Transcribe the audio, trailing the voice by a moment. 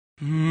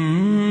Qani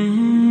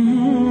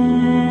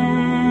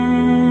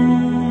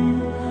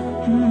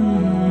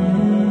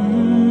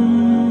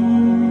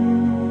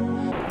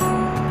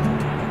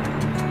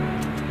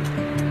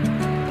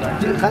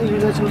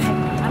yo'lovchimiz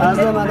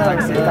azamada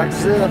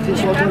taksi va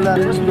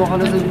teshuvchilarimiz xudo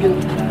xolasa bugun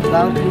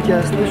davlat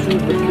klinikasida shu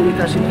bir kunlik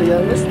tashrif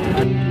qilganmiz.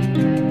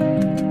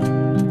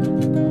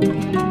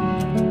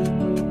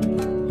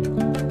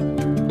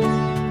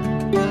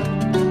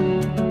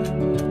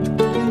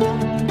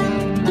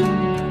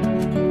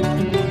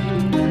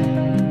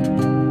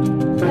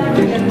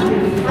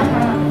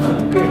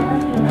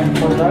 And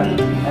for that,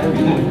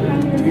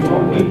 we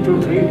don't need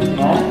to treat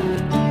now.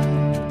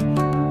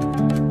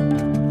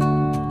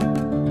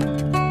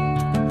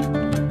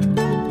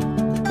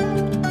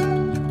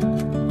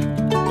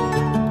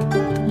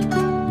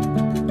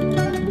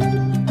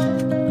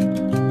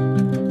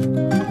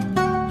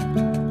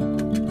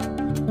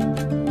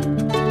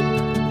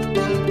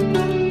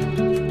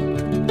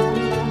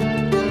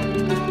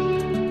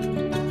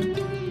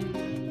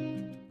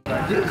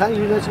 Qani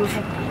yo'lovchimiz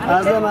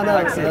azamada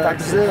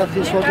taksi va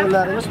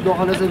teshuvchilarimiz xudo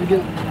xolasa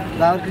bugun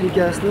davlat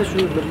klinikasida shu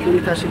bir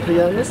kunlik tashrif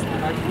qilganmiz.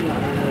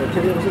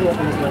 Kelib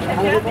o'tiribmizlar.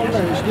 Qanday bo'ldi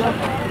ishlar?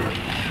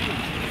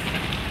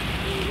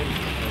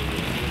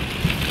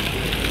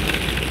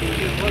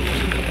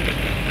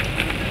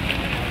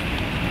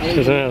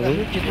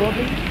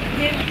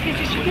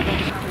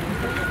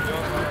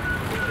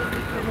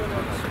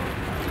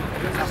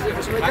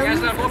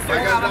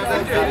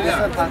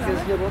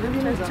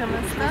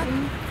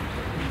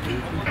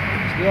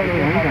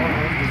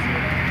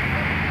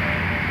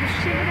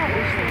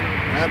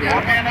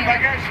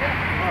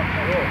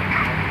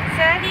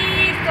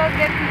 Salut, stop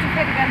de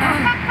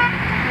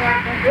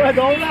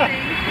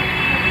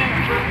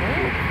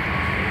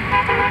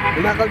Hudоёрхон.Фаргонадаги.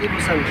 Nima qildik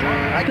bo'lsam?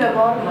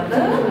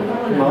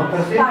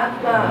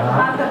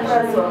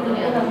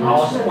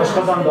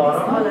 Boshqadan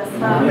borimi?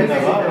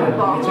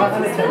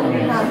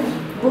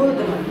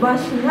 Bo'ldi.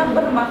 Boshida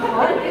bir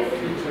mahal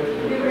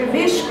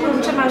 5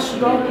 kuncha mana shu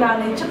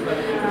dorilarni ichib,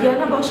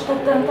 yana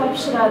boshqadan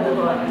topshiradi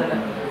deyaptilar.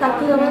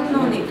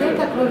 Takrorlanmaydi,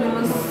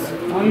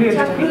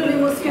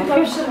 takrorimizga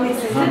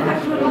topshirmaysiz,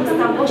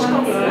 takrorimizdan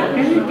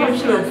boshqasini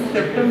topshirasiz.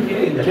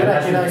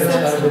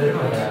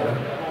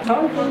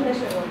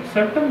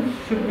 Septum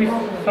should be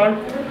salt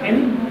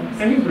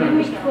any brand.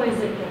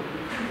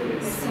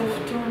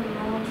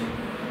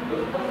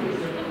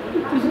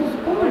 This is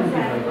common.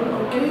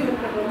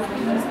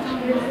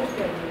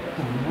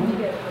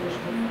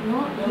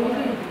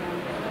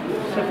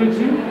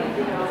 Suffixing?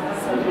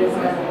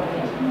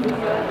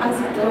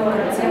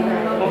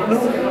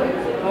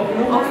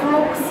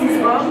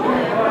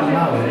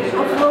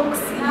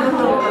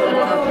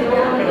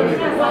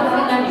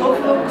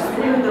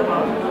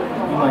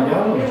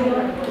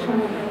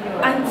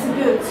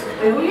 Antibiotik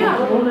diyor ya.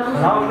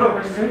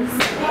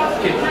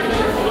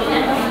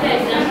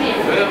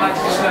 Böyle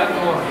maçlar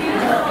mı var?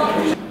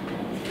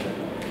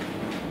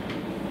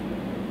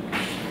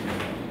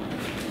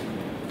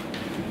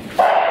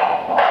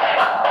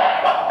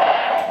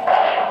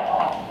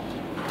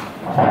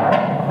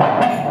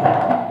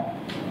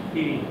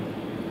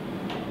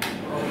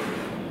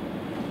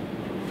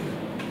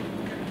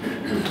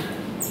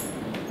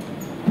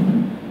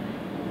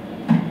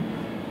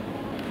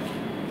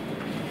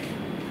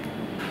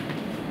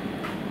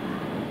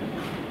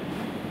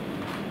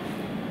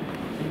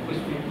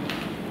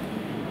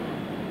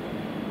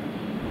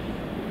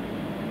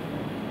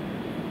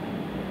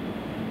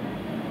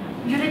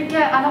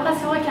 Yurakka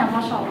aloqasi yo'q ekan,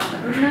 mashallah.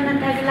 Burnini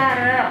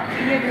taglari,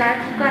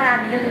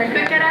 iyaklari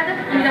ko'karadi.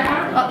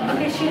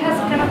 Okay, she has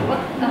kind of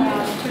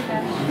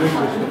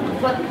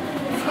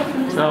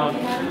So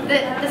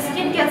the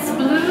skin gets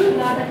blue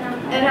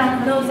around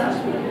those areas.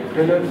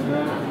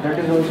 That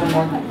is also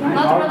not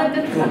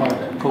related to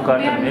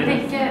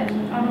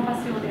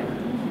aloqasi yo'q.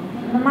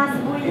 Nimasi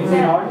in the bo'yicha?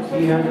 heart,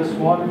 he has a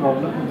small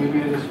problem, maybe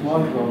has a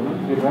small problem.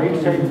 The right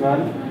side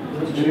valve,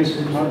 there is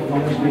not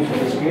functioning in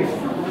this case.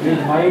 There is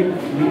mild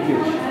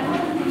leakage,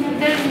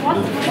 There is what?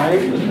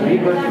 mild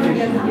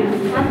regurgitation.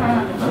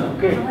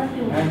 Okay,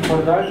 and for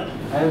that,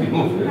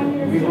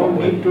 we don't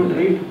need to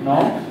treat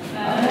now.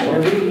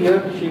 Every year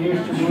she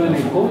needs to do an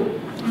echo.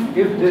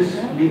 If this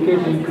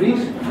leakage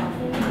increase,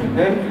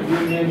 then we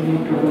may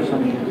need to do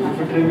something. If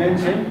it remains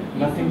same,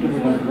 nothing to be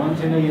done. Once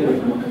in a year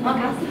echo.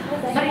 Okay.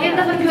 Bir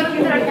yerda bir ko'rib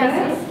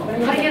turarkansiz.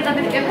 Bir yerda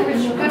bir ko'rib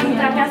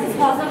turarkansiz.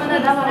 Hozir mana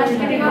davolash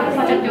kerak va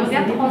hojat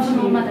yo'qyapti. Hozir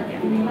bo'lmadi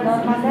deyapti.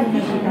 Normalda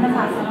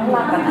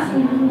nimasi?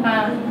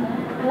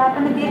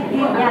 Klapani berdi,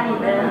 ya'ni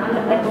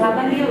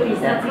klapani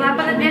yo'qsa,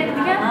 Klapani berdi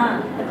degan?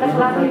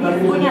 klapani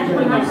berib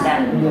qo'ymoqda.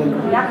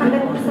 Yaqinda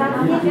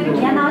ko'rsatdik,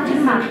 yana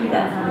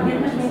ochilmoqda.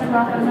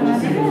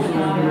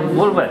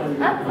 vulva.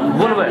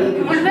 Vulva?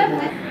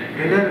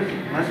 Regular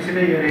once in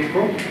a year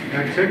echo,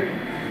 that's it.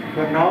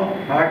 For now,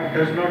 heart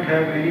does not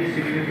have any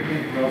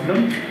significant problem.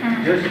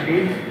 Just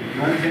need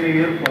once in a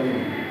year follow.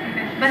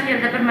 Bir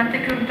yerda bir marta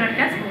ko'rib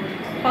turarkansiz.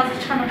 Hozir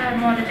hech qanaqa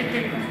muolaja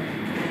kerak emas.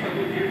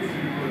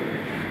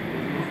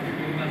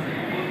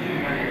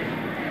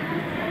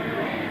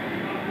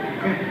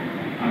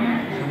 Okay.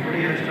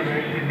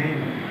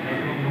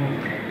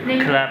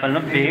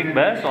 Klapini big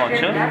bas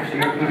ochib.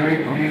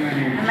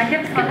 Nimaga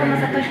bizga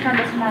bo'lmasa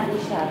Toshkentda shunaqa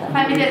deyishadi.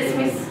 Familiya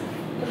ismingiz?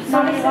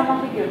 Soliva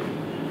Mahigul.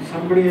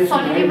 Somebody has to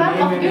write Soliva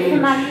name and age.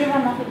 Soliva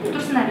Mahigul.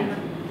 Tursunaliva.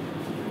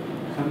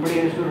 Somebody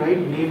has to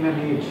write name and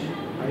age.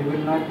 I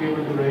will not be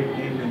able to write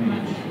name and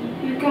age.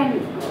 You can.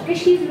 Okay,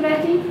 she's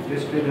writing.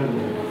 Just tell her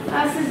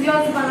that. Siz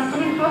yozib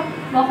qiling ku.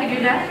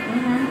 Mohigullar.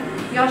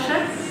 Yoshi?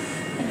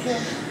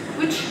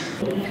 3.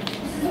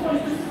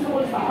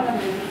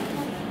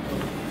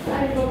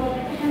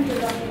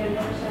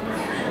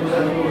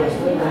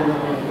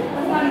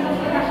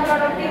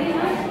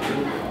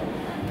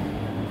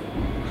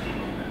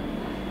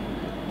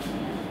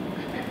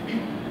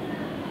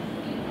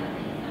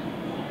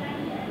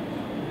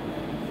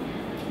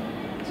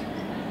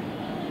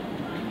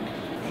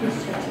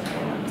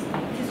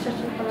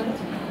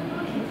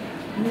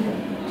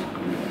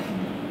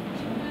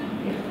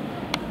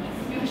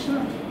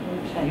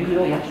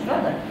 Yo'q, yaxshi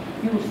bo'ladi.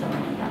 Yursin.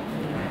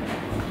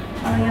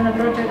 Ana yana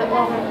bir joyda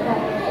og'riq bor.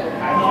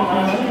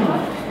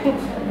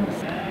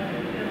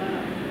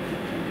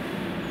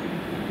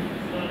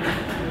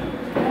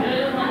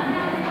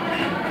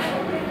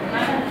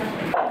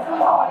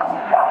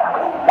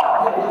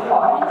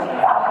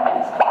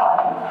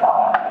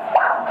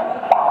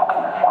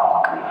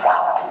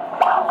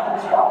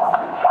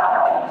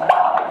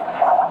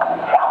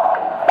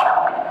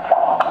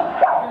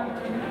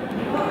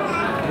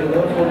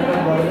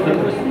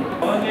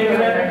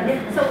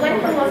 So when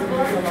he was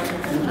born,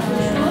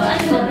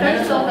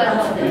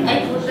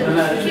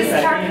 his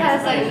heart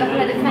has like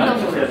had a kind of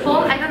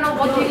form. I don't know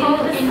what you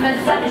call it in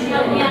medicine.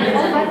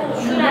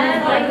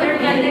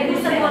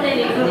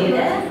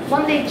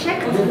 One day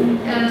checked,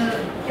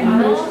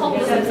 no hope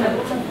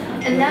symptoms.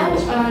 And now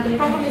the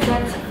problem is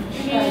that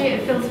he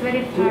feels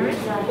very tired,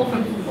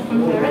 often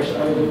tired,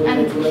 and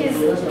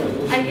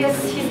I guess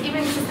his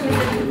immune system is a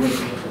bit weak.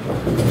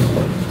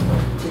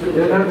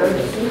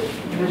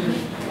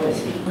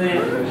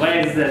 Why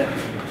is that?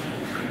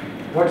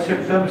 What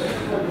symptoms?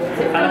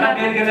 Qanaqa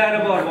belgilari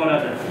bor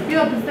bolada?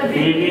 Yo'q, bizda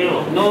Belgi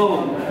yo'q. No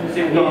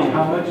symptom.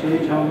 How much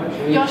age? How much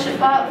age? yoshi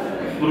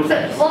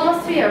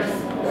almost 3 years.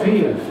 3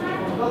 years.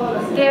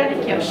 Deyarli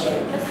 2 yosh.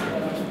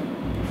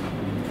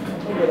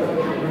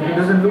 He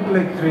doesn't look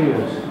like 3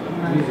 years.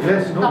 He's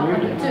less, no? No,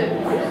 Weight.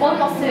 2.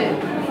 Almost 2.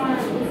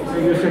 So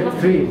you said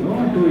 3, no?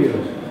 2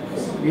 years.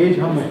 Age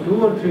how much?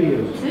 2 or 3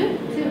 years? 2.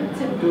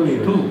 2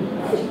 years. 2.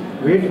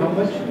 Weight how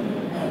much?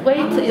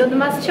 Weight,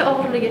 nimasicha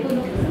og'irligi? 10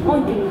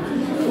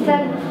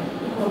 kg.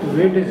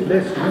 Weight is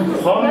less, no?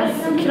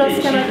 Kilosi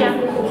kamagan.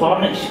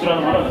 Qorni ish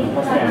qiladi bo'ladi.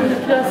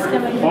 Kilosi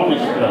kamagan. Qorni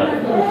ish qiladi.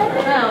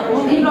 Ha,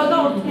 10 kilodan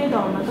ortmaydi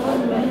olmadi.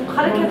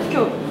 Harakat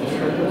ko'p.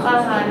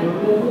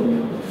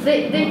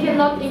 They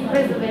cannot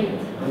increase the weight.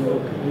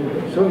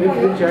 So if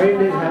the child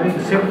is having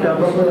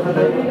symptoms,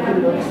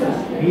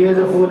 he has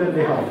a hole in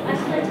the heart.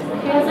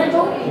 He has a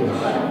bone.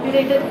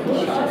 Related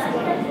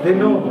They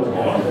know.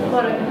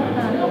 bor.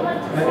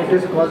 And it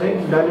is causing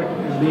the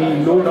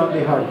load on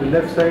the heart. The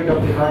left side of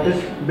the heart is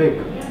big.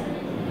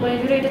 Voy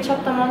yuragida chap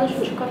tomoni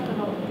shuncha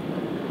kattaroq.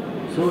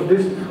 So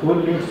this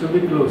hole needs to be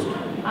closed.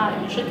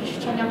 O'sha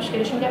teshikchani yopish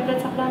kerak. Shunga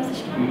operatsiya qilamiz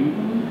ishga.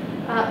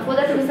 For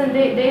that reason,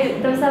 they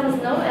themselves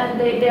know, and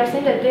they are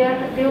saying that they are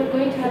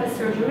going to have a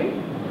surgery.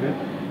 Okay.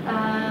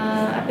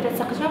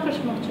 Operatsiya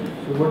qilishmoqchi.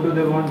 So what do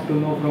they want to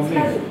know from me?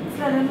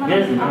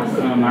 Biz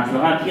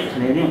maslahat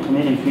qilaylik,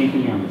 qilmaylik shuni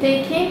aytganmiz. They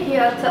came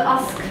here to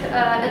ask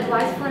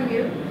advice from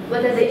you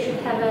whether they should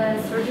have a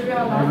surgery or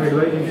I'm not.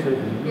 advising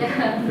surgery.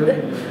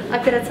 Yeah.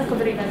 Operatsiya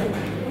qildiriladi.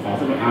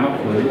 Hozir aniq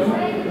ko'rdik.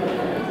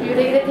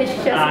 Yuragida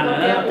teshikchasi bor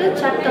deyapti.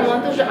 Chap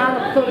tomonda o'sha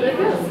aniq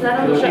ko'rdik-ku. Sizlar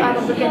ham o'sha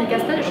aniq bilgan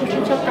ekansiz. Shuning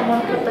uchun chap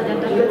tomoni katta deb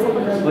operatsiya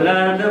qildi.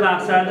 Bularni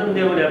maqsadi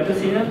nima bo'lyapti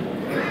seni?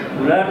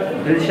 Ular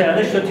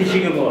bilishadi shu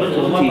teshigi bor.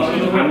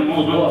 Teshigi hamma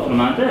o'zini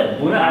o'tirmadi.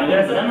 Buni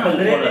operatsiya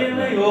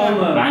qildiradimi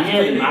yo'qmi? Manga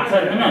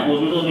maqsad nima?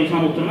 O'zimiz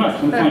O'zbekistonda o'tirmas.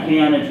 Hindiston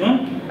kelgani uchun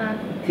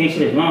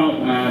tekshirish. Men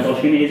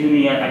Toshkentda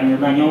ezgulik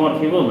akademiyasidan yorib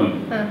keldim.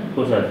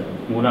 Ko'rsatib.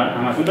 Ular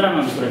hammasini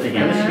bilaman operatsiya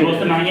ekanini.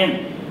 Просто menga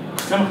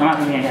qism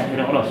qilmagan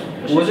gapira xolos.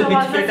 O'zi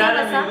bitib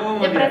ketadimi?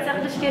 Operatsiya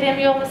qilish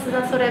kerakmi yo'qmi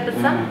sizdan so'ray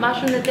desam, men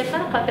shuni deb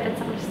qanaqa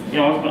operatsiya qilishsiz?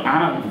 Yo'q,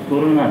 aniq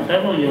ko'rinmadi-da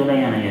bu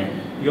yo'laganiga.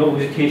 Yo'q,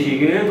 o'zi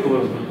teshigi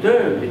ko'rinibdi,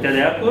 bittada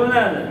ham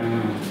ko'rinadi.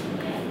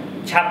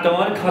 Chap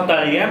tomoni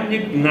kattaligi ham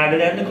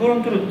naglarni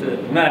ko'rinib turibdi.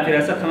 Nima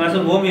operatsiya qilmasa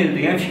bo'lmaydi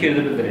degan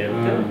fikrni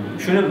bildiryapti.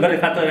 Shuni bir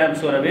xato ham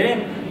so'rab bering.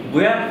 Bu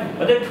ham,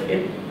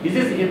 this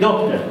is a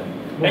doctor,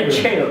 a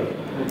child.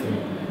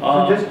 So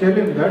just tell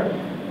him that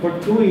for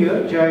 2-year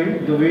child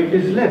the weight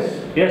is less.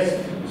 Yes.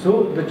 So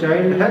the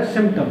child has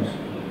symptoms.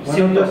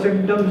 One of the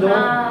symptoms of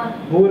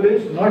hole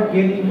is not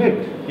gaining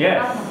weight.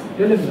 Yes.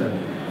 Tell him that.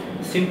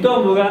 Simptom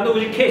bo'lganda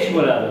o'zi kech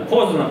bo'ladi,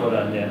 pozdno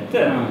bo'ladi deyapti.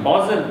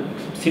 Hozir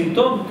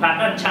simptom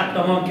faqat chap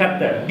tomon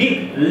katta, big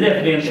left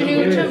brain. Shuning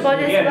uchun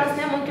bolasi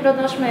vazni ham 10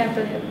 kilodan oshmayapti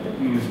deyapti.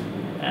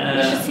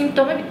 O'sha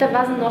simptomi bitta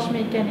vazn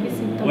oshmayotganligi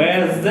simptom.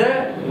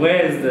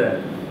 Where's the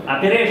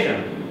operation?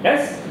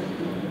 Yes?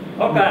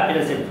 Oka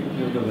operatsiya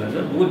yurdi.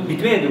 Bu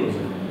bitmaydi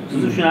o'zi.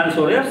 Siz shuni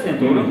so'rayapsiz,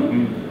 to'g'rimi?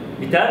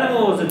 Bitadimi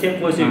o'zi tep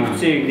qo'ysak,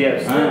 kutsak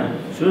deyapsiz.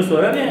 Shuni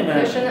so'ramayman.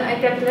 Shuni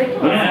aytyaptilar-ku.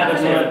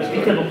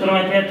 Bitta doktorim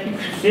aytayaptiki,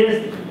 kutsangiz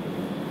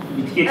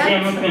bitib ketishi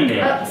ham mumkin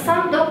deyapti.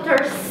 Some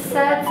doctors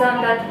said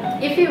that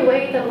if you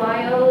wait a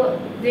while,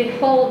 the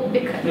hole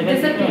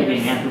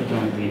disappears.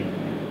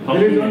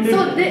 So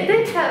they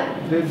have.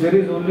 There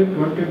is only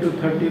 20 to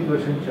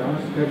 30%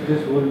 chance that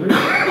this hole will.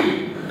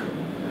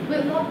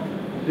 Will not.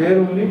 There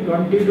only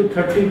 20 to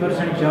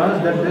 30% chance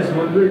that this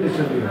hole will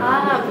disappear.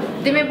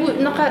 Demak bu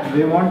unaqa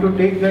They want to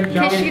take that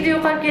chance. teshikda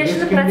yo'qolib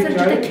ketishi protsenti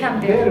juda kam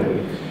deyapti.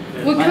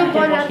 Bu ko'p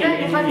bolalarda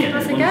yo'qolib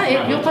ketmas ekan,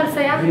 yo'qolsa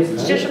ham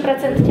o'sha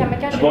protsenti kam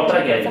ekan.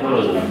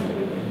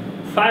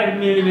 5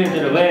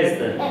 millimeter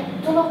waste.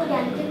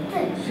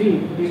 See,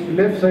 the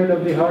left side of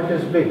the heart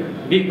is big.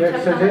 That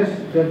suggests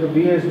that the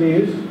BSD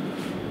is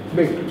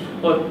big.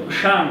 Or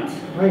shunt.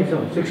 I saw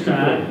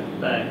 64.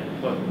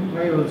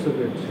 I also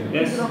get same.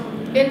 Yes.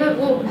 Endi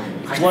bu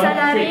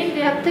kutsalaring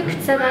deyapti,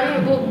 kutsalaring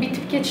bu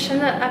bitib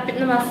ketishini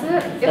nimasi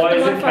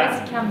ehtimol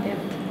foizi kam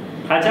deyapti.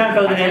 Qachon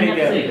qildiringiz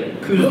deyapti?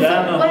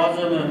 Kuzdami,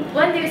 hozirmi?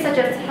 When do you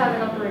suggest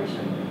having an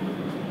operation?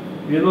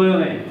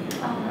 Bilmayman.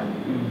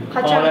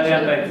 Qachon?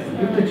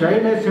 If the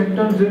child has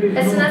symptoms, there is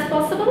As soon no. as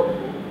possible?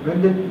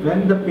 When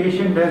the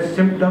patient has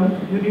symptoms,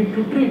 you need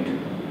to treat.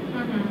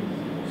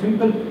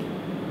 Simple.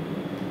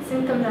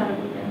 Symptomlar.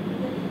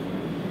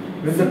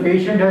 When the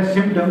patient has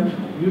symptoms,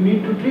 you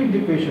need to treat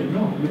the patient.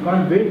 No, you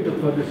can't wait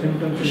for the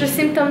symptoms. O'sha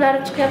simptomlari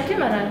chiqyapti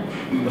mana.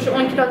 O'sha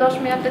 10 kiloda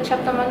oshmayapti, chap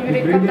tomon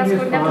yurak kattasi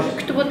ko'rinyapti,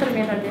 kutib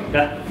o'tirmanglar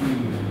deyapti.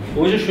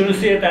 O'sha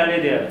shunisi yetarli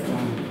deyapti.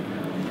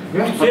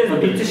 Siz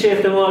bitish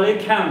ehtimoli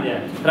kam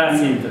deyapti.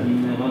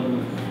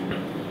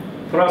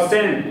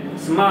 Prosent,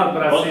 small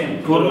prosent.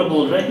 Ko'rinib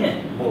bo'ldi aka.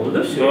 Bo'ldi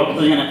shu. Yo'q,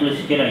 yana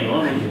qilish kerak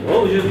yo'q.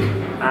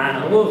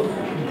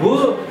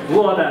 Bu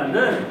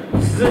odamni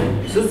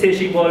siz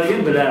teshik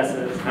borligini bilasiz.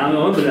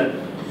 Hamma biladi.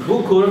 Bu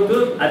ko'rib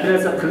turib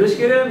operatsiya qilish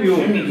kerakmi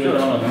yo'qmi?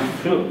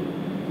 Shu.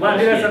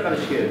 Operatsiya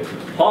qilish kerak.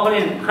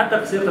 Xohlang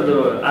qattiq qilsa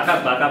qidirib, aqab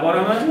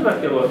boramizmi,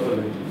 barka borib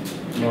qo'ying.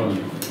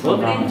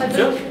 Bo'ldi.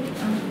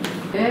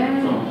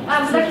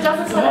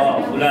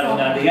 Ular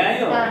degan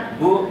yo'q.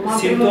 Bu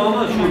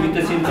simptomi, shu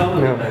bitta simptomi.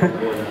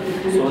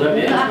 So'rab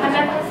bering.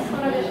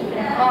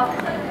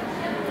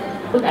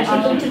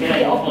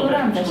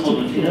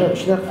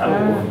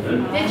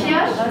 Necha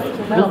yosh?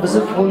 Bu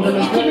bizim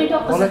fondimizda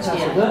bola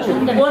chaqida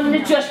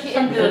 13 yoshga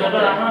endi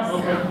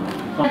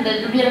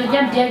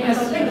berilgan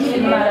diagnostik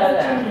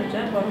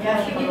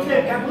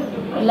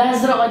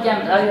lazer olgan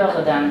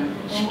oyog'idan.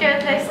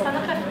 Shikoyatlaringiz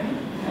qanaqa?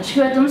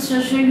 Shikoyatimiz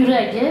shu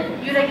yuragi.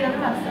 Yuragida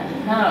nimasi?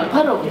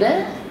 Parogda.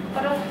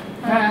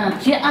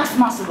 Keyin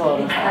astmasi bor.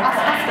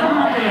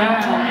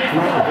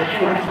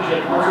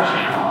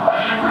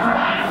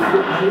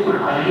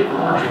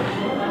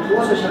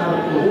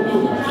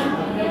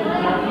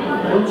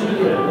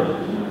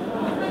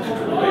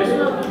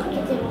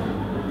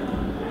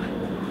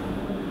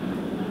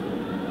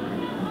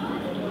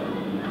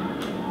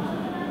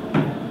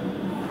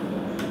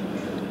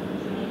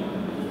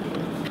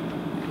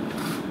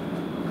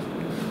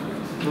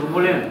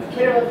 Turbulent.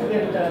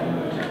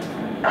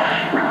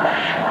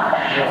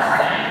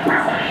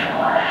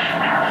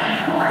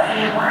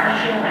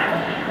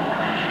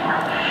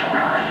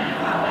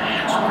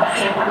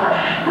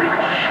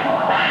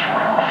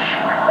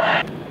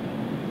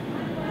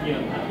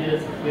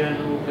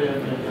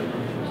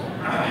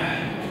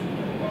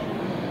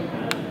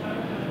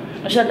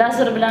 O'sha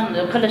lazer bilan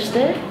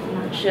qilishdi.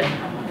 O'sha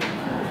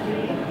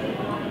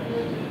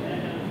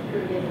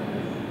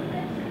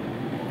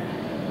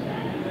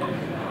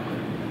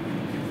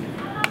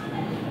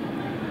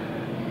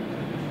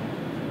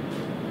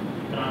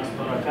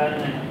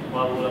Transporacalne,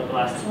 válvula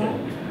plástica.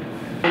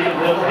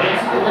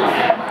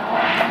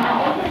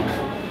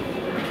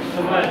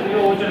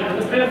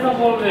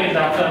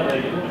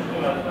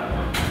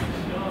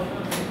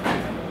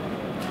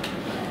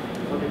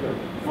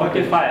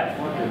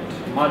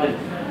 Model.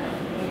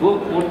 Bu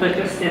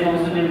o'rtacha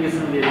stenozni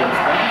belgisini beramiz.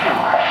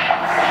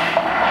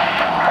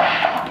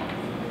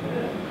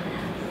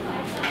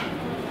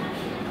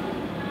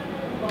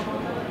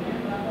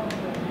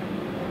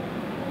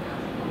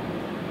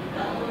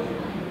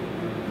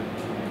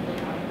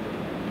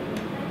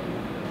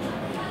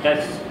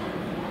 Yes.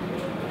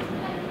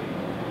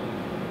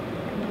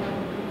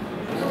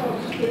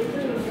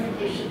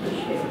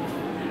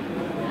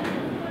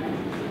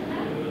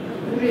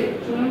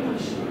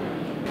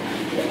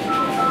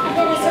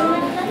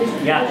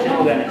 Yaxshi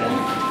bo'lgan ekan.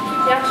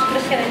 Yaxshi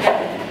qilish kerak.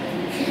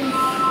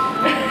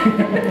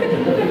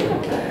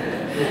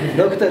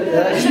 Doktor,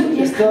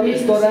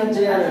 istorani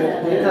jiyani,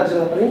 nima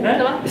tarjima qiling?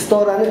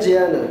 Istorani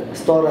jiyani,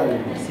 istorani.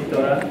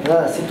 Sitora. Ha,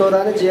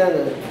 sitorani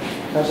jiyani.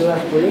 Tarjima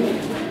qilib qo'ying.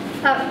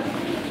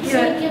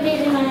 Thank you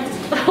very much.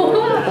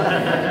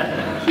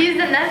 He's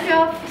the nephew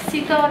of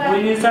Sitora.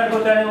 O'yinni sal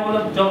ko'taring,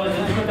 o'g'lim,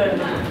 joyingizni ko'taring.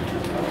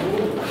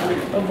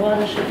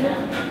 borishida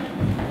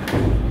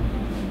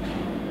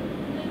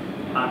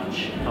Arch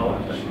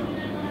tovarda.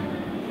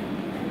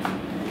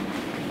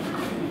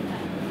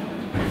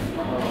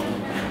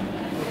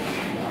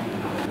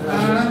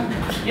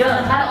 Yo'q,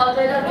 har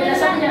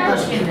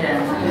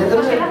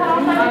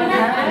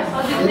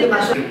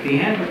देखते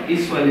हैं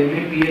इस वाले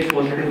में pH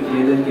positive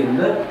laser के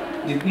अंदर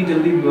जितनी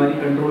जल्दी बीमारी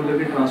कंट्रोल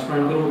करके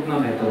ट्रांसप्लांट करो उतना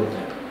बेहतर होता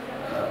है.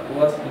 У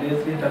вас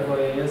болезни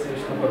такое есть,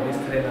 чтобы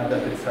быстрее надо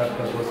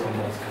присадка после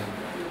мозга.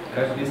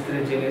 Как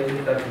быстрее делать,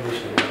 так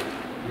лучше.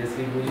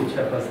 Если будет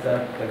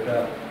опоздать, тогда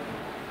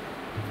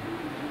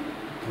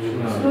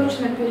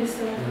Срочно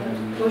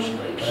пересадка.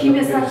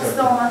 Химия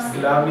сакстомас.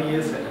 Главное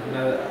есть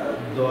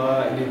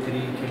 2 или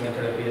 3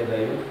 химиотерапии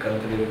дают,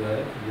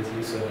 контролируют, если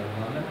все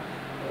нормально.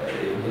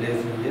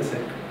 Болезнь есть,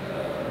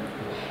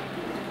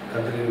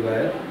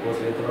 контролирует,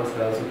 после этого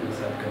сразу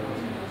присадка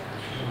после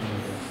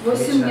мозга.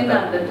 8 не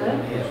надо, да?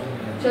 Нет.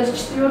 Сейчас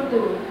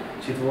 4-й.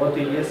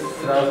 4-й есть,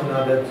 сразу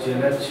надо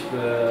делать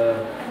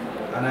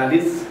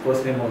анализ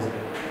после мозга.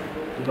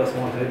 И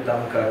посмотреть там,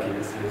 как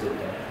есть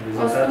результат.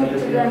 Результат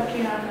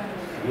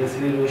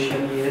если лучше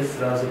есть,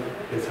 сразу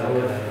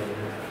присадка.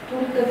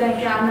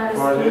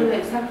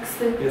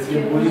 Если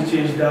будете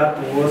ждать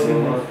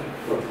 8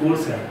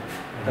 курса,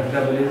 тогда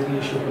болезнь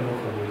еще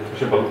плохо будет.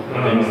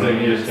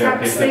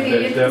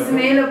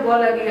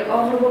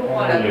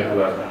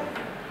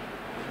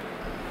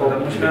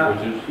 Потому что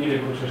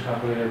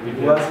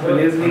у вас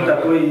болезнь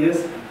такой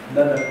есть,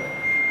 да.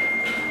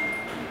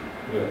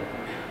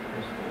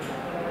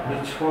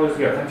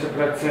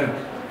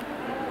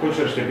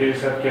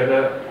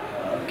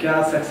 क्या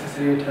सक्सेस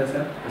रेट है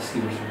सर?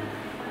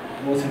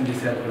 80%.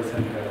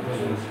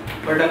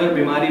 बट अगर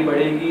बीमारी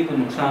बढ़ेगी तो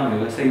नुकसान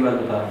होगा. सही बात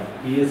बता रहा हूँ.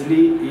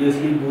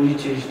 Если будет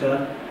чисто,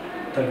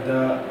 тогда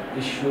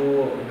еще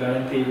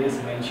гарантия есть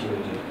меньше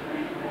будет.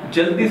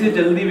 जल्दी से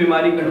जल्दी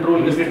बीमारी कंट्रोल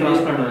करके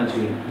ट्रांसप्लांट होना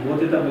चाहिए. Вот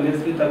это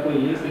болезнь такой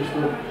есть, что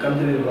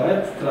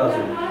контролирует сразу.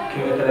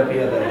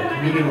 Химиотерапия дает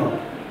минимум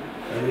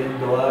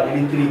 2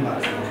 или 3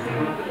 максимум.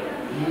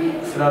 И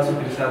сразу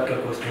присадка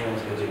после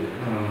мозга делает.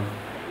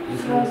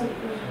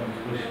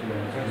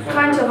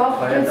 Qancha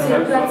vaqt o'tsa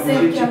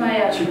protsent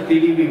kamayadi.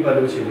 4 भी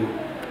получили.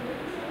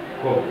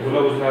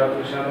 Bular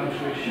o'zgartirishadimi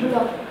shu ish?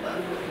 Bular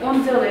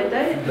 10 делает, да?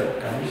 Да,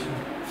 конечно.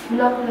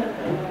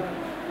 Bularlarda.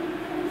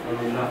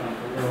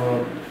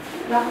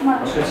 Rahmat.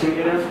 O'sha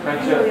chegara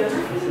qancha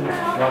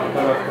vaqt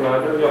talab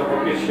qiladi yoki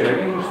ketish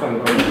kerakmi Rustam?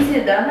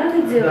 Индияда надо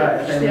делать. Да,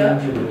 это Что?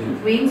 Индия.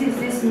 В Индии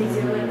здесь не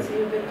делается.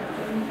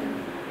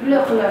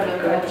 Bularlarda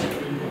qancha.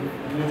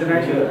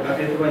 Знаете, от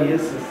этого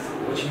есть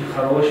очень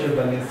хорошая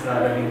больница,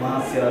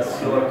 реанимация,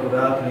 все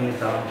аккуратно,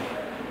 там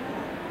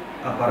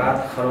аппарат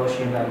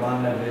хороший,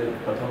 нормальный,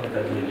 потом это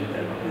делает.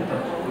 Это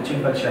очень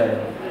большая.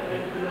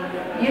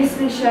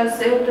 Если сейчас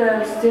это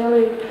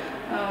сделает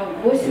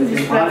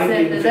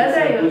 80%, да,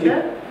 дает, да?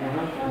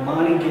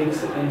 Маленькая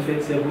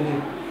инфекция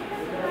будет.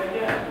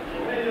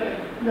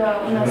 Да,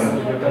 у нас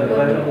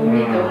у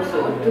МИДа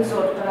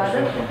дозор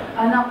qiladi.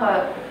 Anaqa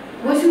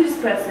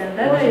 80%,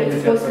 да,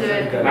 дает после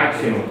этого?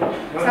 Максимум.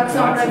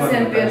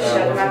 80%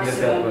 berishadi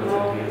maksimum.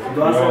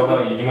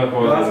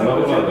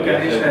 20%,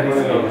 конечно,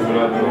 риски.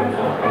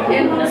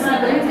 Endi unisi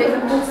birinchi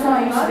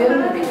 90-100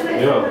 beriladi.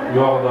 Yo'q,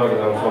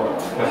 yog'dagidan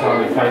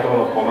kasallik qayta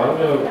olib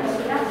qoladimi yo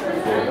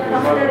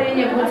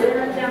Повторение будет?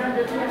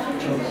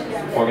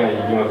 qolgan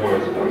 20%.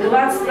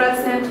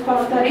 20%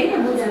 повторение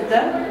будет,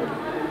 да?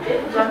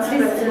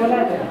 20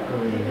 bo'ladi.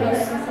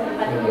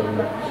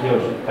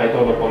 Yo'q, qayta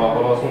olib qola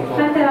xolasmi?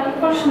 Qaytarib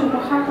qolish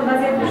mumkin. Xalqi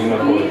vaziyatda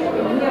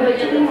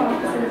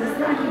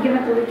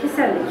gematologik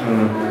kasallik.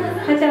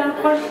 Qaytarib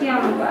qolish ham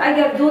mumkin.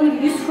 Agar donor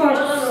 100%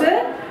 tushsa,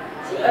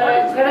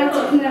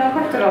 garantiya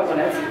faktor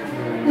bo'ladi.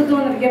 Bu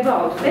donorga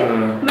bog'liq.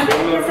 Magar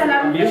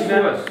kasallarni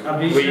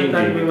Обычно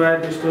так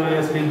бывает, что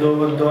если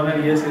донор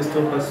есть 100%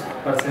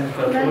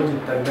 кровь,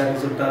 тогда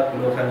результат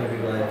плохо не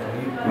бывает.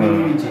 Не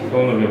видите.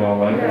 Донорga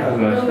bog'liq.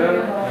 Значит,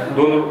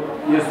 donor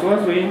есть у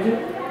вас в Индии?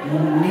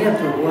 Нет,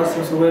 у вас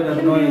условия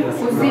одно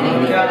есть.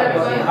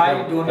 High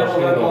donor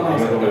होगा कौन हो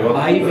सकता है?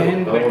 भाई बहन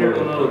better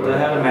donor होता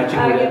है अगर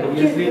मैचिंग हो जाए तो.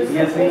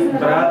 если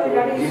брат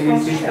или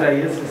сестра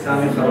есть,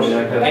 самый хороший.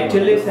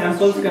 एक्चुअली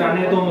सैंपल्स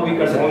कराने तो हम अभी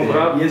कर सकते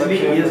हैं.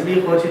 если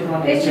хочет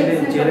он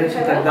делать,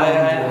 тогда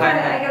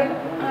agar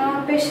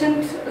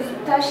patient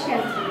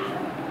Tashkent.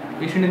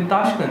 Patient in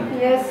Tashkent.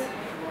 Yes.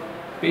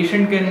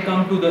 Patient can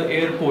come to the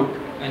airport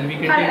and we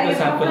can take the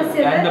sample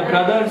and the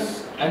brothers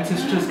and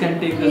sisters can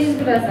take the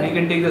we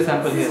can take the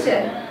sample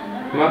here.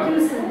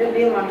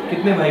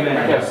 कितने भाई बहन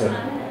हैं सर?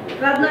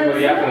 Родной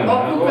kerak,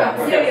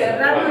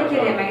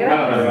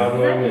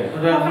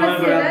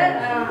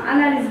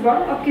 analiz bor,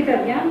 olib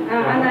ketadigan.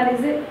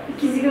 Analizi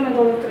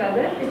 $220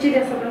 turadi. Ichiga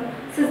hisoblanib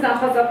sizdan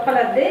hozir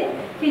qoladi.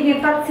 Keyin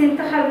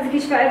patsientni har biz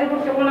kechga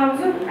aeroportga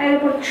qo'yamiz,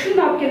 aeroportga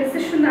shuni olib kelsa,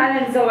 shuni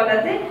analiz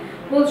oladi.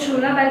 Bo'ldi shu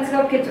bilan больницаga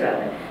olib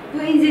ketiradi. Bu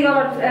Indiyaga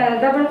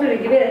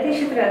laboratoriyaga beradi,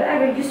 tekshirtiradi.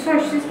 Agar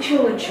 100% siz ish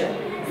oluvchi.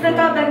 Sizlar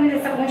taqdirni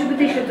saqlovchi bu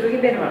tekshiruvga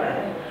berib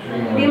oladi.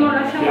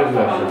 Bemorlar shuni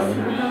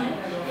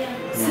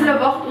Sizlar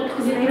vaqt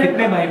o'tkazinglar.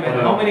 कितने भाई बहन?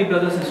 How many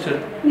brothers sister?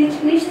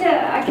 nechta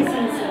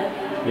aka-singil?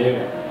 Men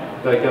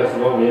akasi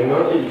bor, men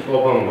bor, ikki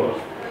opam bor.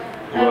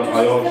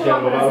 Ayol kishi ham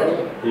boradi,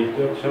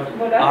 ikki kishi.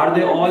 Are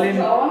they all in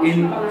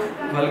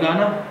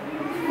Valgana?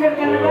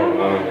 Худоёрхонадаги.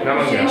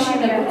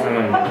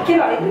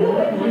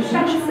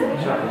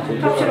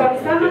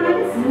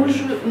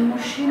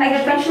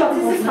 Agar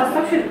topshirsangiz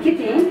topshirib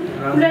keting.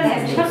 Ularni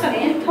ham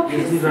chaqiring,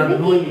 topshirsangiz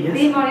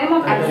bemor ham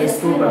olasiz.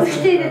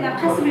 3 yildan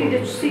qaysi biriga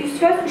tushsa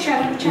 100%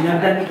 o'shani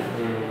chaqiring.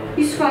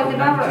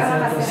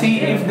 See,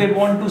 if they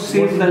want to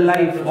save the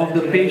life of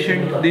the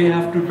patient, they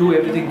have to do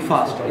everything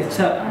fast.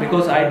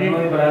 Because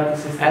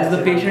as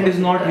the patient is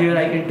not here,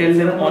 I can tell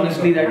them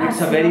honestly that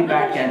it's a very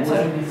bad cancer.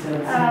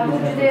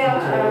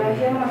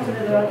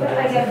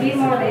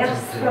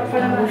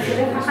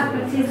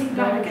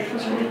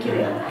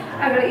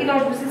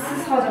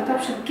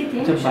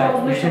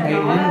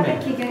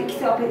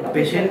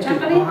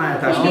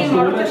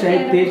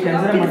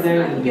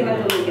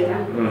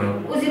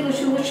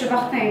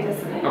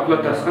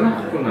 Aplatasi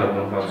qanaqa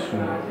qilinadi hozir?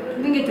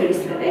 Bunga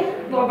to'laysizlar,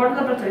 bu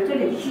laboratoriya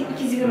to'laydi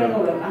 $220.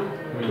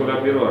 To'lab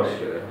berib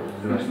kerak.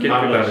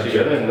 Ketganlar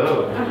endi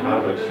har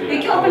bir kishi.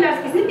 Yoki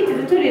opalaringizni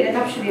bitta to'laydi,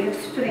 topshirib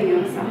tutib turing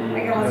masalan,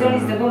 agar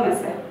hoziringizda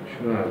bo'lmasa.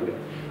 Tushunarli.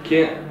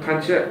 Keyin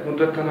qancha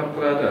muddat talab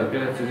qiladi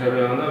operatsiya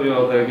jarayoni va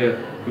yo'ldagi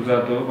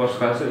kuzatuv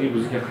boshqasi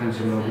bizga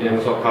qancha muddat?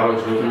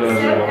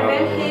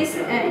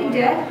 Misol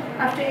India,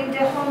 after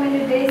India, how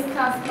many days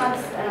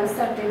transplants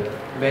started?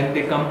 When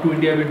they come to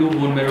India, we do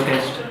bone marrow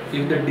test.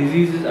 If the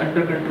disease is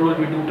under control,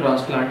 we do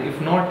transplant. If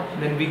not,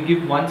 then we give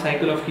one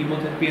cycle of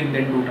chemotherapy and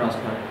then do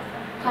transplant.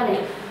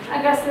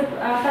 Agar siz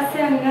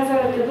pasiyentni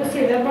nazoratda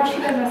bo'lsangiz,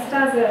 boshqalardan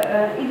sразу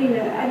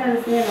ilini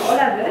analizini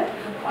oladi.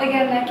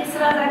 Olgandan keyin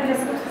sразу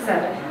operatsiyaga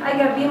o'tkazadi.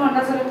 Agar bemor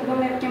nazoratda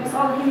bo'lmayotgan bo'lsa,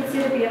 oldin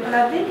kimyoterapiya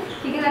qiladi,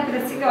 keyin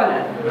operatsiyaga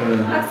oladi.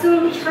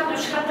 Maksimum 2 hafta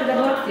 3 haftada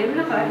bo'ladi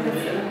bunaqa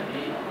operatsiyalar.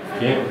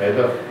 Keyin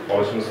qayda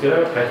qolishimiz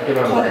kerak, qaytib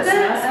kelamiz.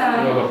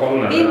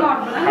 Bemor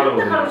bilan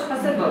bitta qaror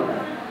chiqarsa bo'ldi.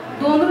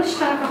 Donor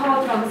ishdan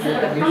xavotirlanmasa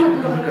bo'ladi. Hamma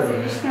donor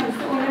ishdan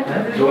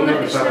donor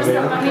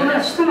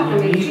ishdan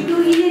qilmaydi. Chunki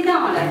u ilidan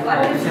oladi.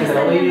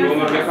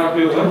 Donorga xavf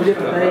yo'q.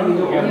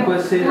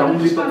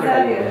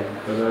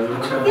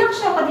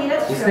 Yaxshi ovqat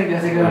yeyiladi. इसने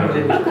कैसे करा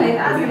मुझे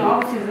ozgina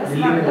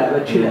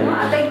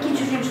og'zingizda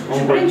ikkinchi uchinchi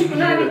birinchi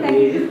kuni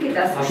обязательно yurib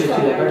ketasiz.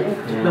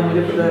 जितना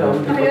मुझे पता है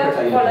राउंड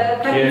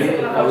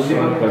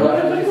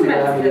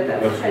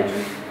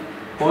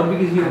और भी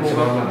किसी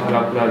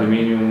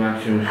minimum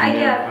maximum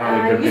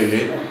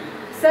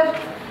sir,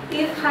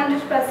 if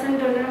 100%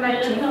 donor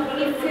matching,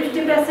 if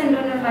 50%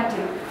 donor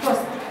matching,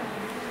 cost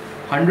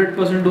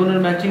 100% donor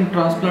matching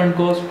transplant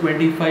cost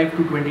 $25,000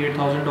 to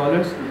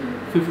 $28,000.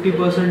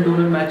 50%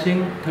 donor matching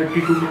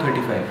 $32,000 to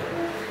 $35,000.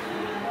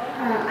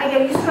 Agar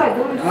 100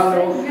 donor tushsa,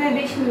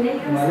 25 mingdan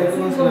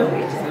 28 dollar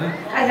beradi.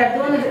 Agar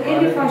donor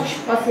 50%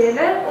 tushib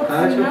qolsanglar,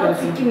 30 mingdan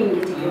 32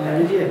 minggacha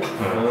ketadi.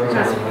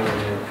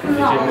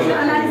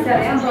 Analizlar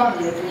ham bor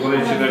deydi. Buni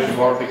ichida shu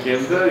bordi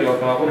keldi,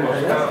 yotmog'i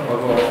boshqa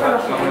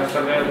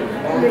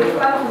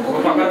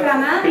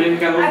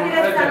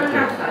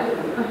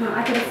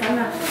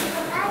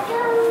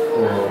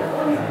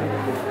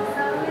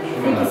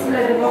lekin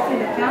sizlarda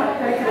boqilayotgan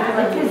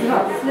harakatlar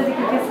tezroq.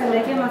 Sizlardagi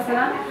kasallarga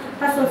masalan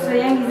pasolsa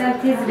yangizdan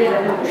tez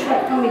beradi.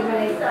 Ushlab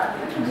qolmaydi.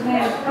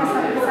 Judayam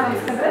kasalimiz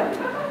qilib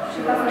shu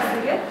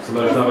pasolsaga.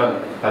 Sizlar shunaqa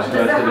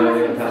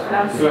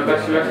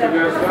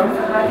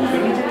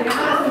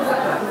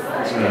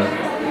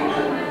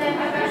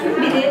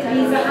Bilet,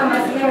 viza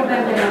hammasiga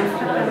yordam beramiz.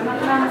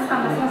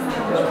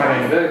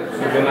 Qarangda,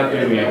 jo'natib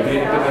bermayapti.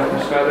 Klinikadan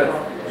tashqari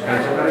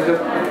qancha xarajat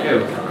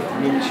keldi?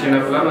 Kichkina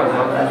bilaman,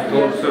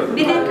 to'g'risi.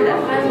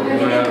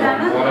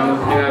 Biletlarni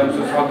oramizga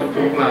siz sotib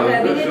turibman,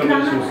 shuni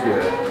bilishimiz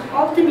kerak.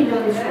 6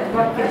 million tushadi,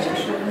 borib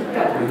kelish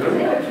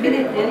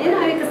biletlarni yana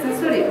aviakasini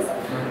so'raymiz.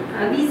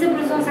 Viza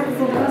 118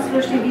 dollar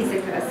srochniy viza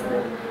kirasi.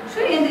 Shu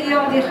endi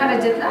yo'qdagi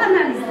xarajatlar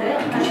analizda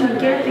 3 ming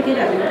keladi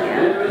keladi.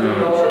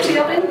 Shu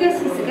yo'q endi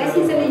gasisalar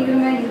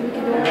 20-22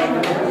 dollar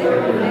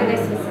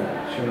gasisalar.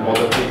 Shuni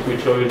odatda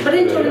 2-3 oy.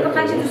 Birinchi o'yinda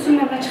qanchadir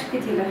summa bilan chiqib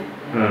ketinglar.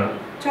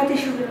 Choy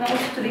tekshiruvdan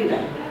o'tib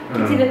turinglar.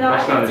 Ketinglar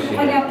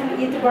qolgan pul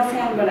yetib borsa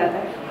ham bo'ladi.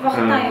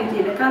 Vaqtdan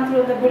yo'qinglar,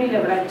 kontrolda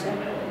bo'linglar birinchi.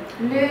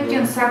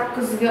 Lekin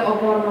 8 ga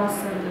olib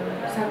bormasin.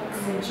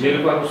 8-chi.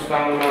 Nilufar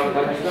Rustamovaning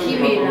taklifida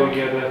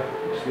patologiyada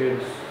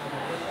ishlaymiz.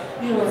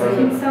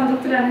 Hindiston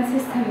doktorlarini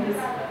siz taniysiz.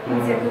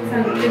 Hozir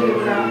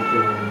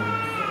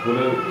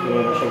buni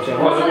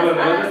hozir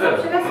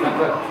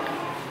nimada?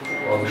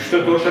 Uchta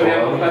do'shani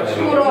ham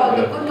to'xtatishim.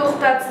 So'roldi-ku,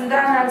 to'xtatsin-da,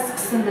 analiz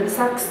qilsin dedi.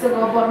 8 taga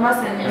olib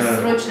bormasin,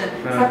 srochni.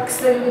 8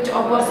 tagagacha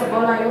olib borsa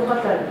bolani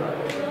yo'qotadi.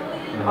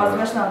 Hozir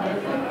mana shunaqa.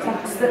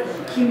 8 ta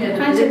kimyoda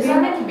qancha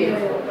bermaki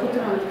beradi.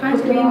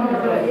 Qancha bemor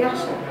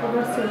yaxshi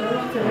xabarsiz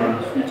vaqtida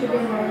shuncha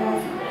bemor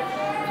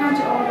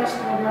qancha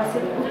og'irlashtirib borsa,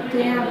 o'tda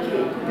ham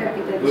ko'tarib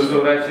ketadi. O'zi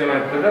vrachim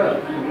aytdi-da,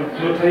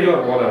 buni tayyor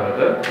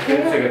bo'ladi-da,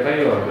 operatsiyaga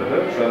tayyor dedi.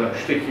 O'shani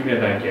 3 ta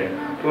kimyodan keyin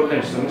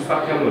 4-inchisi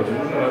mustahkamlovchi.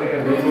 Nima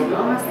degan bo'lsa,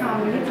 olmasdan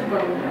yetib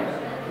boradi.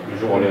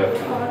 Уже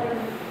olyapti.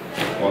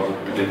 Hozir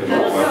bitta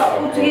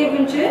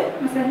o'tgancha,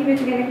 masalan,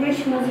 himoglobin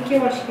ishni o'zi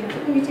kelib olish kerak.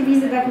 Ungacha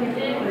viza dokument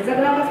yo'q.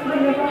 Zagran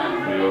pasportlar bor.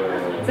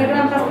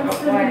 Zagran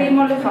pasportni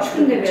bemorlar 3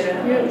 kunda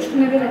beradi. 3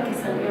 kunda beradi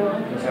kasal. Yo'q.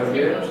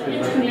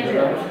 3 kunda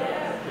beradi.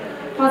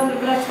 hozir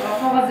vrach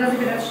qog'oz yozib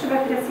beradi, shu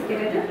operatsiya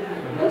keladi.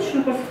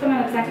 Shuni ko'rsatib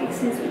bizlar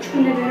ikisini 3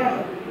 kunda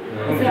beradi.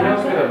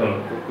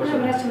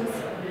 Vrachimiz.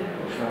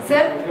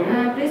 Sir,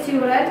 please you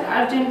write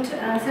urgent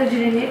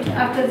surgery need.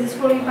 After this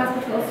for your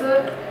passport also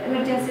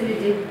emergency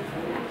need.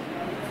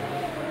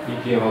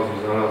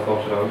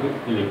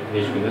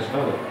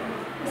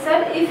 Sir,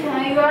 if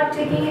you are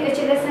taking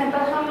HLA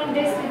sample, how many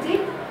days it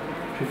take?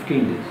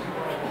 15 days.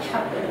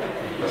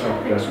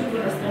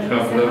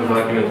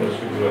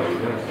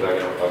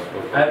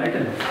 I have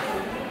written.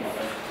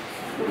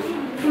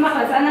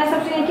 أنا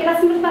سبتين كلا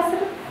سمر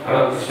بسر.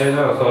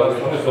 Şeyler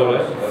sonra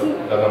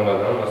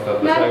adamlardan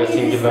aslında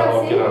singiller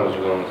okuyalım.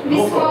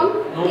 This home,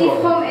 if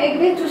home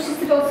agree to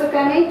sister also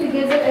coming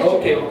together.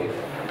 Okay.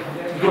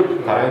 Good.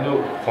 Haydi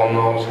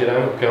konuna almış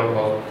gelen kıyam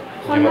kaldı.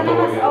 Tell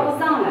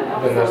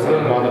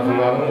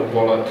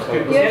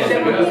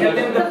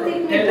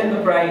them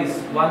the price.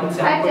 One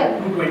sample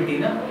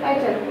 220 na?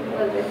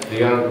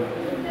 Digan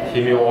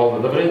kimyo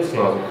oldi da birinchisi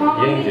lazım.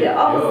 Yangi.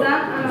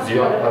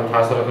 Ziyod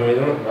ta'sir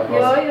qilmaydimi?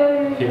 Yo'q.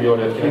 Kimyo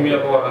olayotgan. Kimyo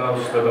bor ana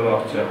ishda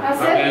demoqchi.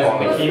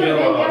 Kimyo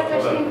bor.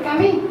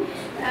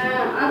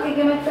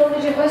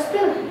 Anti-hematology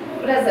hospital,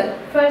 brother.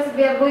 First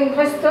we are going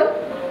hospital.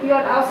 You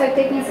are outside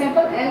taking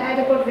sample and at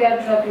the port we are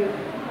drop you.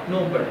 No,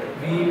 but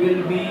we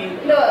will be.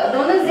 No,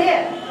 donors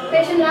there.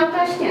 Patient not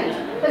Tashkent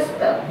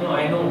hospital. No,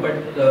 I know, but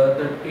the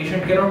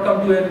patient cannot come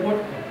to airport.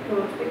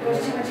 Because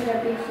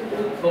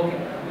Okay.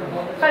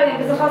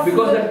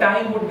 Because the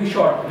time would be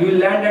short. We will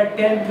land at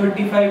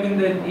 10:35 in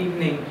the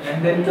evening, and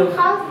then to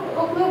half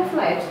o'clock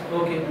flight.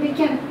 Okay. We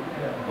can.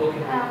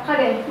 Okay.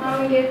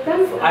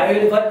 I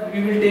will, but we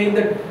will take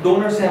the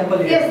donor sample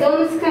here. Yes,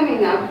 donors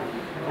coming up.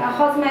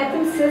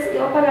 Hozmatim siz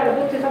opalarga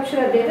bu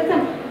topshiradi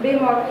dedim.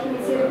 Bemor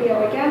kimyoterapiya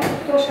olgan,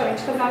 to'shqaga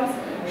chiqazamiz.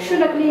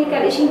 Shuni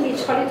klinikada ishingga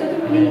chiqarib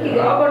turib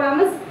klinikaga olib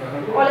boramiz.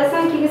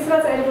 Olasan keyin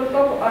siz aeroportga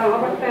olib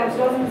qo'yamiz.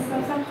 Lozim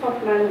bo'lsa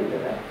xotmani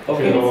dedi.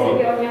 Okay.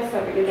 Kimyoterapiya olgan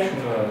hisobiga.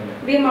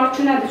 Bemor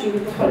tushunadi chunki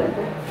bu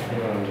holatda.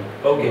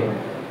 Okay.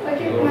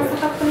 Okay,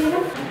 maslahat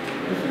qiling.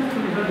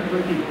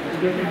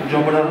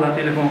 Jo'mradan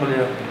telefon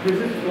qilyapti. This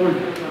is old.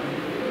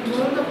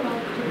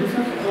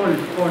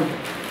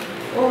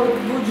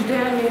 Bu juda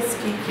ham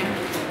eski ekan.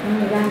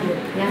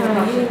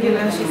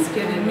 Yangilashingiz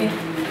kerak.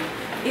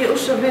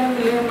 O'sha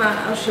familiyama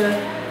o'sha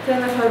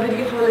nafar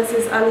birga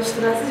qolasiz,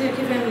 alishtirasiz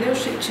yoki familiya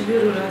o'sha ichib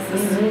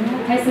yuraverasiz.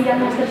 Qaysini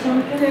almashtirish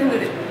mumkin?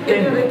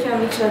 Temir ekan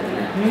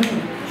ichadilar.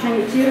 O'shani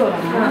ichib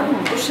yuraveradi.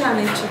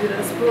 O'shani ichib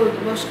yurasiz. Bo'ldi,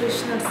 boshqa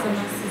hech narsa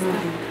emas sizda.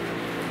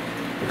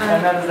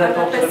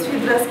 Pes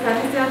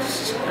fibraskanit yaxshi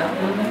chiqqan.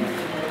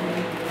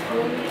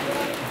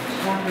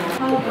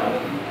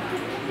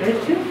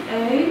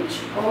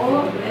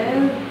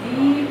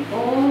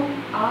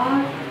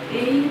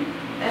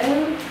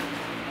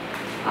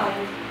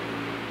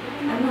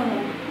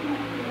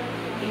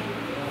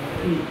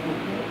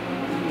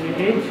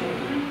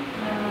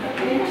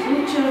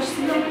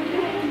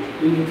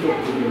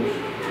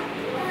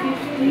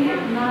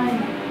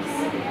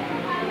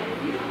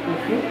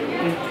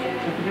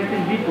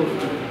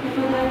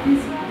 That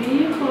is B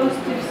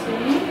positive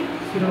saying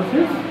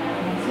cirrhosis.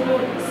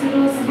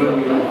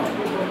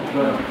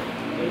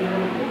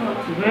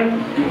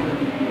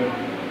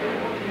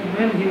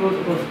 When he was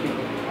positive.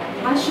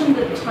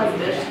 Qachonda chiqarib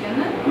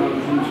berishgani?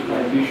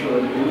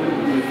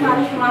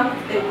 5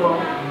 months ago.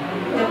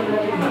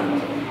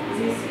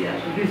 This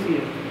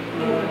year.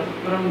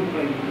 Around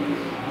 5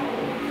 months.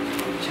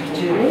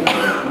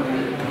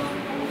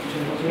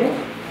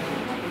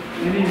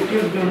 Any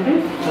issues on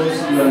this?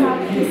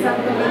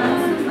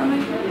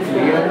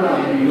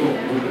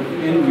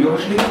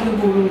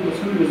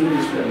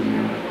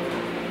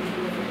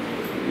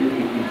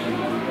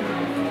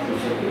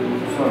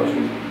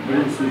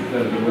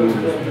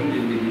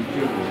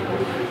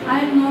 I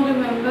no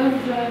remember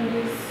when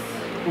this.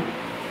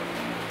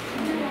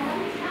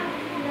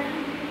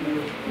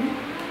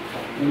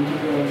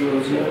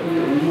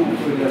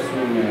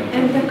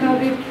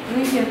 Entecavir,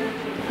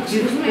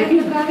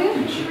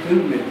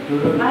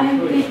 I am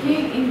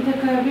taking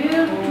Entecavir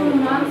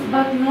 2 months,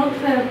 but not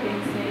helping.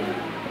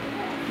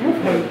 What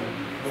help?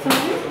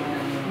 Sorry?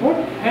 What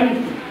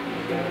help?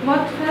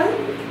 What help?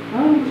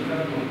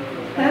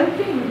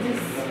 Helping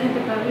this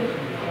Entecavir.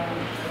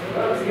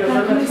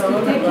 Continuously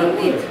taking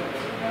it.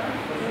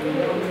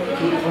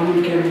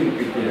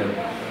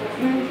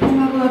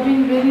 Hemoglobin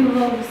very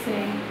low,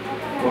 saying.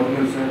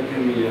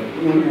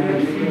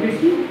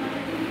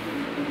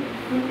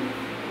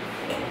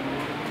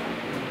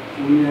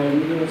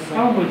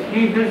 How much?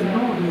 He does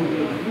not know.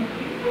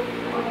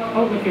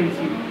 How we can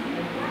see?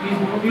 His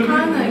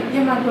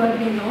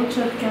Hemoglobin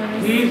o'chirtgani.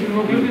 His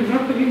hemoglobin is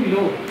not very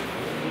low.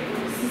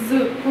 Sizni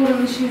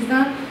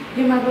ko'rinishingizdan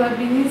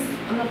hemoglobiniz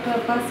unaqa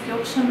pastga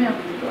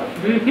o'xshamayapti.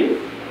 Do you think?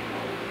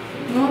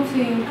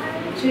 Nothing.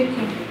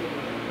 Checking.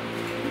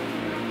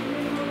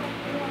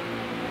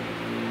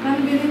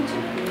 Qani berinchi?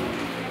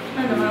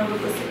 Ana mana bu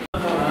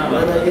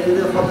Mana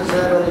endi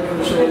xotirjamlik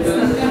ko'rish oldi.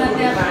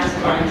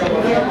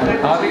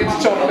 Hadi git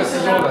çok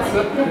mesaj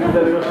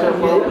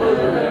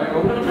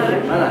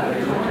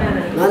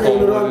Mana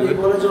Imronbek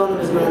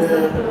bolajonimiz mana.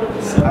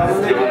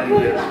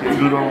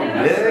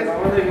 Imronbek.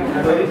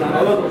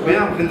 Bu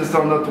ham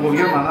Hindistonda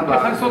tug'ilgan mana bak.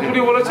 Qani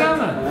sotuvga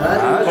bo'lachaqmi?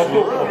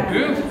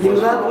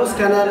 Imron o'z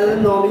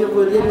kanalining nomiga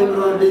qo'yilgan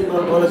Imronbek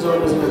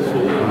bolajonimiz mana.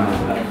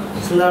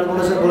 Sizlar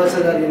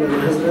bo'lasalar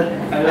sizlar.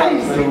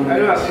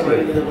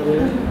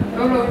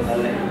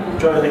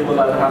 Joylik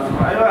bo'ladi hamma.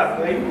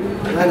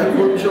 Mana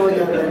qo'lmish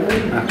olganlarni.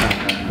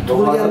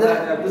 Tug'ilganda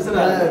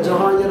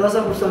Jahongir rosa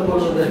xursand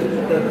bo'ldi.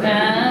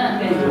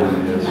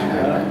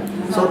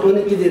 Soat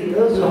 12 dedi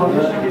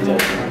Jahongir.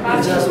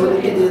 Kechasi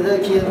 12 dedi,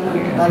 keyin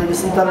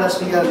haligisini tanlash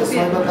qilganmiz.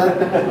 Soybaqa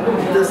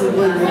bittasini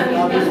qo'ygan.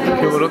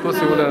 Ko'proq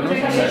bo'lsa bo'ladi.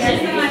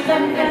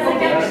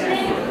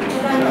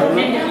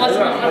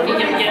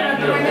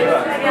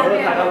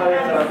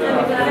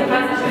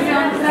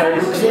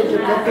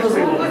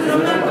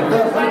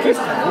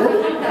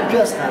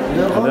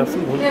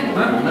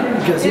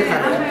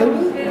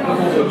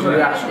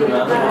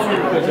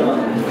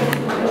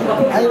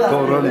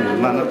 To'g'ri,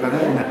 mana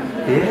qarang.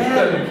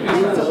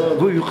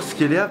 Bu uyqusi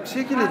kelyapti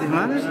shekilli,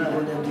 mana.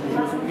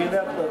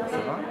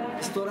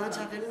 Restoran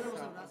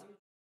chaqiradi.